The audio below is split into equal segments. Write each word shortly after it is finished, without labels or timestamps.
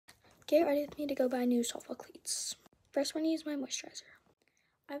Get ready with me to go buy new softball cleats. First, I'm going to use my moisturizer.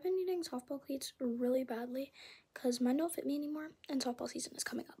 I've been needing softball cleats really badly because mine don't fit me anymore and softball season is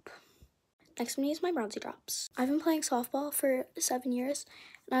coming up. Next, I'm going to use my bronzy drops. I've been playing softball for 7 years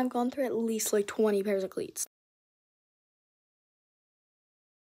and I've gone through at least like 20 pairs of cleats.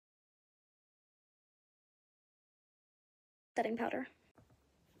 Setting powder.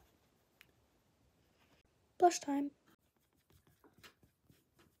 Blush time.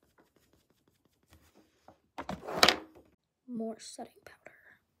 More setting powder.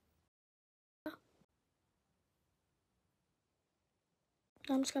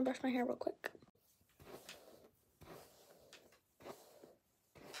 Now I'm just going to brush my hair real quick.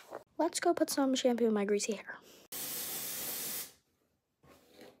 Let's go put some shampoo in my greasy hair.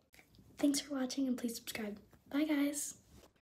 Thanks for watching and please subscribe. Bye guys!